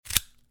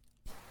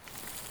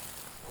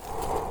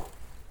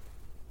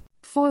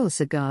Foyle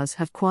cigars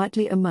have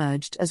quietly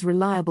emerged as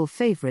reliable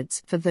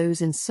favorites for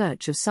those in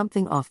search of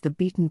something off the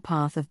beaten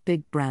path of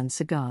big brand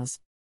cigars.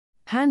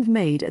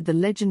 Handmade at the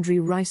legendary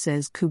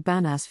Raíces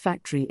Cubanas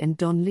factory in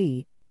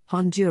Donlí,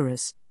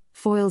 Honduras,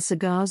 Foyle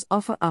cigars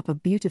offer up a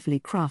beautifully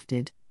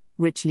crafted,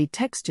 richly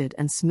textured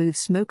and smooth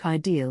smoke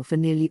ideal for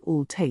nearly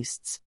all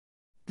tastes.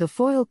 The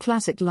Foyle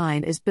Classic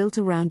line is built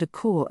around a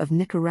core of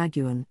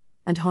Nicaraguan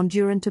and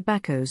Honduran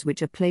tobaccos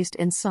which are placed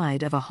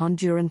inside of a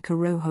Honduran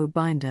Corojo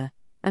binder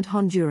and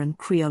Honduran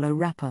Criollo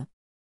wrapper.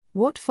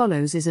 What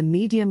follows is a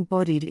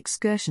medium-bodied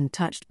excursion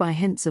touched by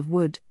hints of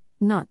wood,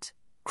 nut,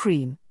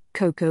 cream,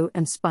 cocoa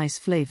and spice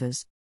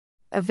flavors.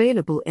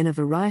 Available in a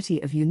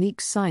variety of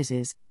unique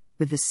sizes,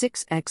 with the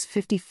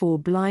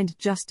 6x54 Blind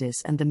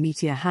Justice and the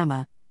Meteor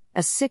Hammer,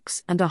 a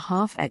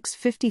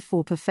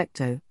 6.5x54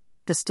 Perfecto,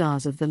 the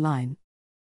stars of the line.